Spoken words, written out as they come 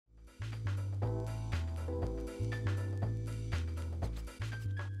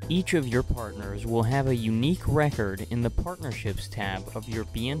Each of your partners will have a unique record in the Partnerships tab of your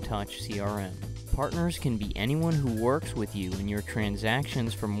BNTouch CRM. Partners can be anyone who works with you in your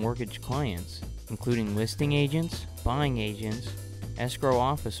transactions for mortgage clients, including listing agents, buying agents, escrow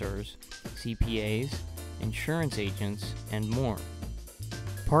officers, CPAs, insurance agents, and more.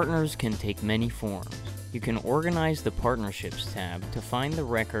 Partners can take many forms. You can organize the Partnerships tab to find the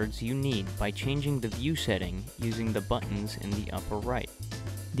records you need by changing the view setting using the buttons in the upper right.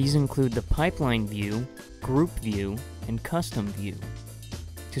 These include the Pipeline View, Group View, and Custom View.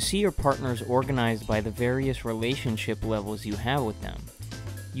 To see your partners organized by the various relationship levels you have with them,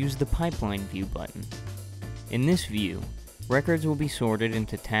 use the Pipeline View button. In this view, records will be sorted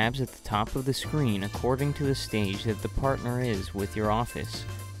into tabs at the top of the screen according to the stage that the partner is with your office,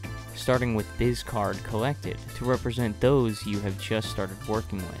 starting with Biz Card Collected to represent those you have just started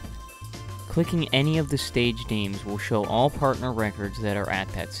working with. Clicking any of the stage names will show all partner records that are at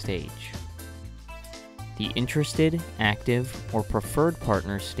that stage. The Interested, Active, or Preferred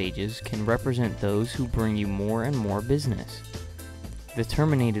Partner stages can represent those who bring you more and more business. The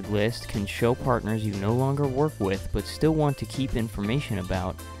Terminated list can show partners you no longer work with but still want to keep information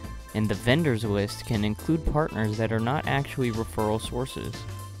about, and the Vendors list can include partners that are not actually referral sources.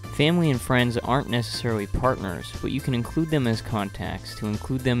 Family and friends aren't necessarily partners, but you can include them as contacts to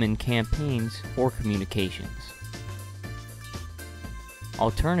include them in campaigns or communications.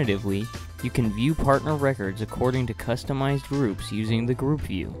 Alternatively, you can view partner records according to customized groups using the Group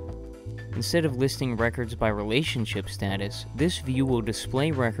View. Instead of listing records by relationship status, this view will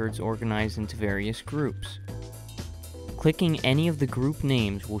display records organized into various groups. Clicking any of the group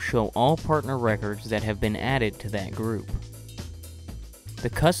names will show all partner records that have been added to that group. The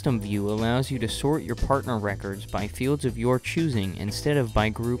Custom View allows you to sort your partner records by fields of your choosing instead of by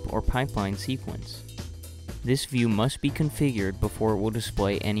group or pipeline sequence. This view must be configured before it will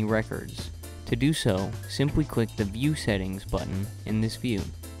display any records. To do so, simply click the View Settings button in this view.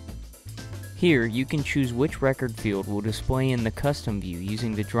 Here, you can choose which record field will display in the Custom View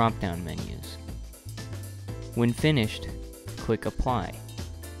using the drop-down menus. When finished, click Apply.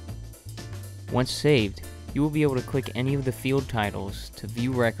 Once saved, you will be able to click any of the field titles to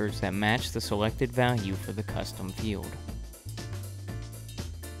view records that match the selected value for the custom field.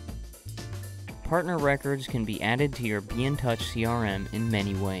 Partner records can be added to your BNTouch CRM in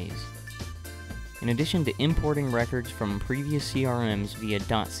many ways. In addition to importing records from previous CRMs via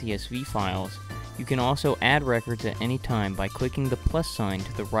 .csv files, you can also add records at any time by clicking the plus sign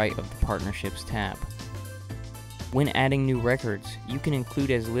to the right of the Partnerships tab. When adding new records, you can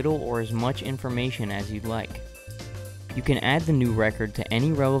include as little or as much information as you'd like. You can add the new record to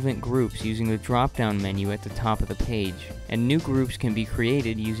any relevant groups using the drop-down menu at the top of the page, and new groups can be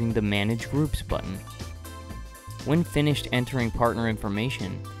created using the Manage Groups button. When finished entering partner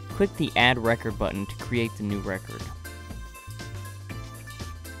information, click the Add Record button to create the new record.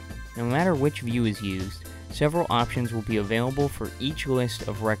 No matter which view is used, several options will be available for each list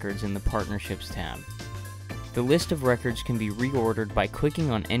of records in the Partnerships tab. The list of records can be reordered by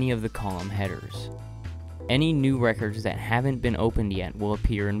clicking on any of the column headers. Any new records that haven't been opened yet will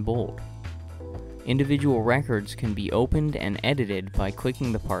appear in bold. Individual records can be opened and edited by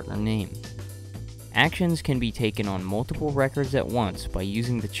clicking the partner name. Actions can be taken on multiple records at once by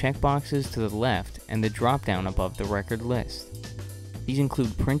using the checkboxes to the left and the drop-down above the record list. These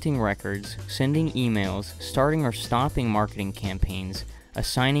include printing records, sending emails, starting or stopping marketing campaigns,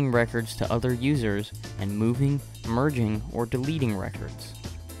 assigning records to other users, and moving, merging, or deleting records.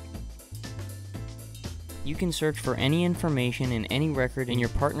 You can search for any information in any record in your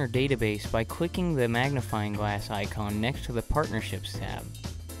partner database by clicking the magnifying glass icon next to the Partnerships tab.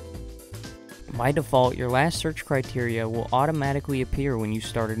 By default, your last search criteria will automatically appear when you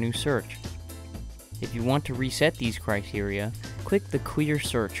start a new search. If you want to reset these criteria, click the Clear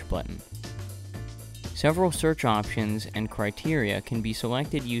Search button. Several search options and criteria can be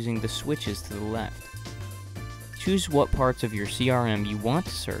selected using the switches to the left. Choose what parts of your CRM you want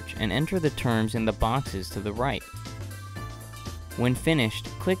to search and enter the terms in the boxes to the right. When finished,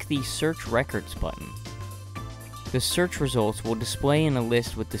 click the Search Records button. The search results will display in a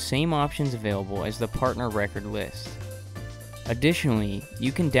list with the same options available as the partner record list. Additionally,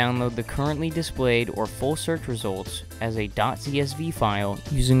 you can download the currently displayed or full search results as a .csv file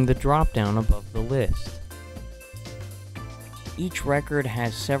using the drop-down above the list. Each record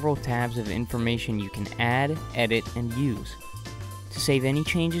has several tabs of information you can add, edit, and use. To save any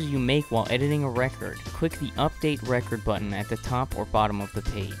changes you make while editing a record, click the Update Record button at the top or bottom of the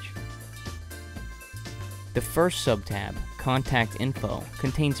page. The first subtab, Contact Info,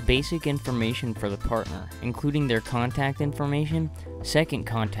 contains basic information for the partner, including their contact information, second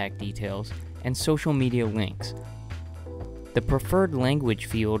contact details, and social media links. The preferred language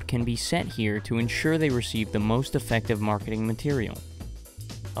field can be set here to ensure they receive the most effective marketing material.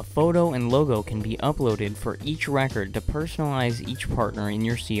 A photo and logo can be uploaded for each record to personalize each partner in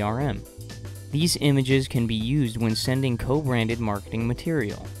your CRM. These images can be used when sending co-branded marketing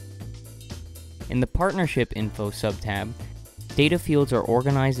material. In the Partnership Info subtab, data fields are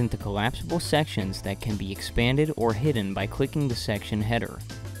organized into collapsible sections that can be expanded or hidden by clicking the section header.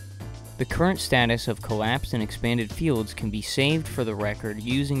 The current status of collapsed and expanded fields can be saved for the record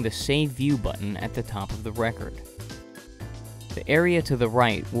using the Save View button at the top of the record. The area to the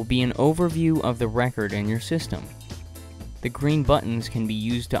right will be an overview of the record in your system. The green buttons can be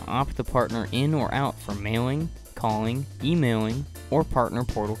used to opt the partner in or out for mailing, calling, emailing, or partner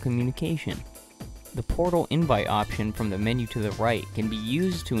portal communication. The portal invite option from the menu to the right can be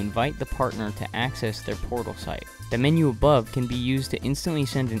used to invite the partner to access their portal site. The menu above can be used to instantly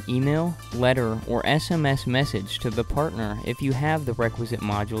send an email, letter, or SMS message to the partner if you have the requisite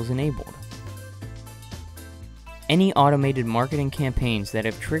modules enabled. Any automated marketing campaigns that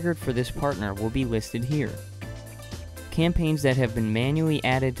have triggered for this partner will be listed here. Campaigns that have been manually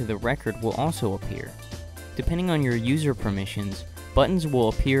added to the record will also appear. Depending on your user permissions, buttons will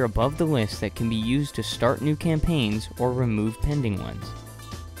appear above the list that can be used to start new campaigns or remove pending ones.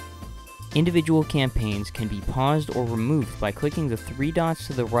 Individual campaigns can be paused or removed by clicking the three dots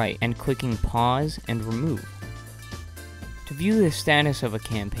to the right and clicking Pause and Remove. To view the status of a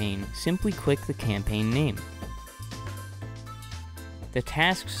campaign, simply click the campaign name. The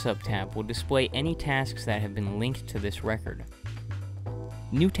Tasks subtab will display any tasks that have been linked to this record.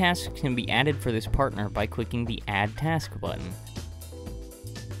 New tasks can be added for this partner by clicking the Add Task button.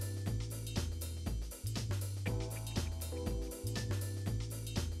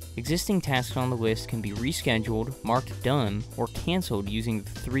 Existing tasks on the list can be rescheduled, marked done, or canceled using the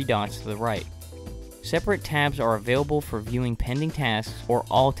three dots to the right. Separate tabs are available for viewing pending tasks or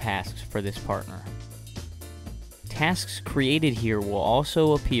all tasks for this partner. Tasks created here will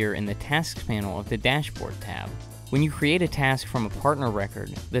also appear in the Tasks panel of the Dashboard tab. When you create a task from a partner record,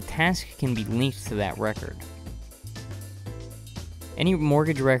 the task can be linked to that record. Any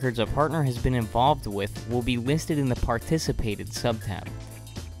mortgage records a partner has been involved with will be listed in the Participated subtab.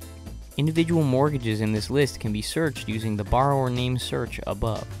 Individual mortgages in this list can be searched using the borrower name search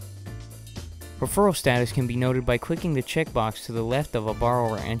above. Referral status can be noted by clicking the checkbox to the left of a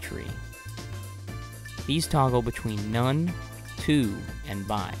borrower entry. These toggle between None, To, and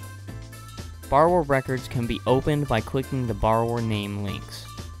By. Borrower records can be opened by clicking the borrower name links.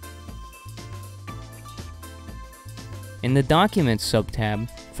 In the Documents subtab,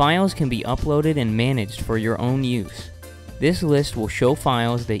 files can be uploaded and managed for your own use. This list will show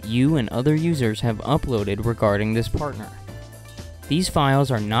files that you and other users have uploaded regarding this partner. These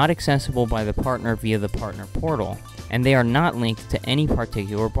files are not accessible by the partner via the partner portal, and they are not linked to any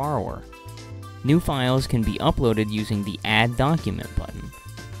particular borrower. New files can be uploaded using the Add Document button.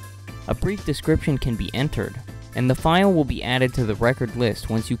 A brief description can be entered, and the file will be added to the record list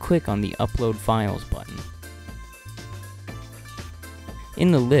once you click on the Upload Files button.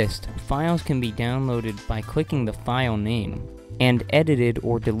 In the list, files can be downloaded by clicking the file name, and edited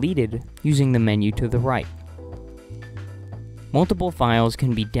or deleted using the menu to the right. Multiple files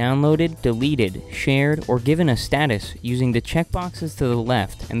can be downloaded, deleted, shared, or given a status using the checkboxes to the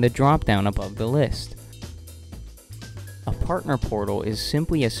left and the drop-down above the list. A partner portal is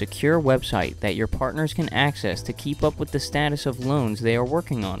simply a secure website that your partners can access to keep up with the status of loans they are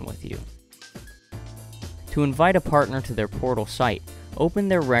working on with you. To invite a partner to their portal site, open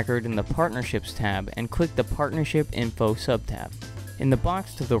their record in the Partnerships tab and click the Partnership Info subtab. In the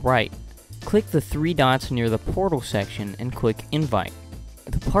box to the right, click the three dots near the portal section and click Invite.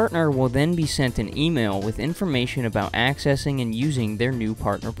 The partner will then be sent an email with information about accessing and using their new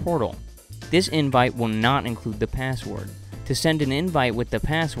partner portal. This invite will not include the password. To send an invite with the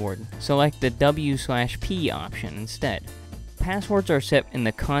password, select the W/P option instead. Passwords are set in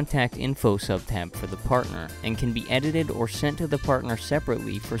the Contact Info subtab for the partner and can be edited or sent to the partner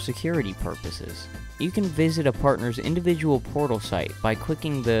separately for security purposes. You can visit a partner's individual portal site by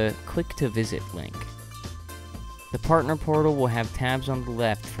clicking the Click to Visit link. The partner portal will have tabs on the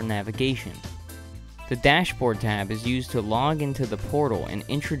left for navigation. The Dashboard tab is used to log into the portal and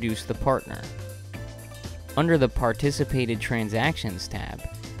introduce the partner. Under the Participated Transactions tab,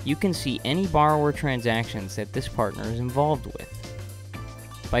 you can see any borrower transactions that this partner is involved with.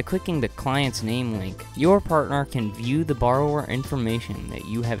 By clicking the client's name link, your partner can view the borrower information that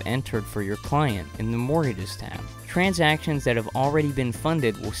you have entered for your client in the Mortgages tab. Transactions that have already been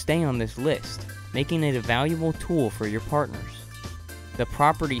funded will stay on this list, making it a valuable tool for your partners. The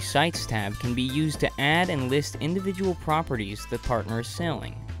Property Sites tab can be used to add and list individual properties the partner is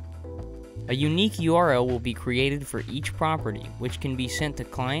selling. A unique URL will be created for each property, which can be sent to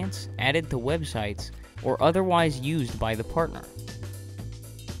clients, added to websites, or otherwise used by the partner.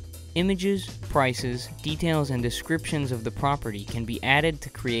 Images, prices, details, and descriptions of the property can be added to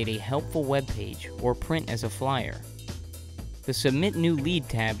create a helpful web page or print as a flyer. The Submit New Lead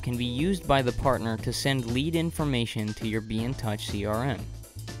tab can be used by the partner to send lead information to your BNTouch CRM.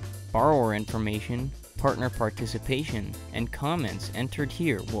 Borrower information, partner participation, and comments entered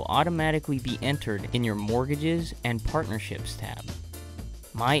here will automatically be entered in your Mortgages and Partnerships tab.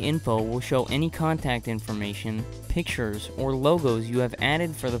 My Info will show any contact information, pictures, or logos you have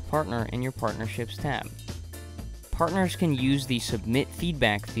added for the partner in your Partnerships tab. Partners can use the Submit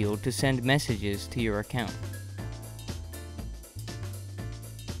Feedback field to send messages to your account.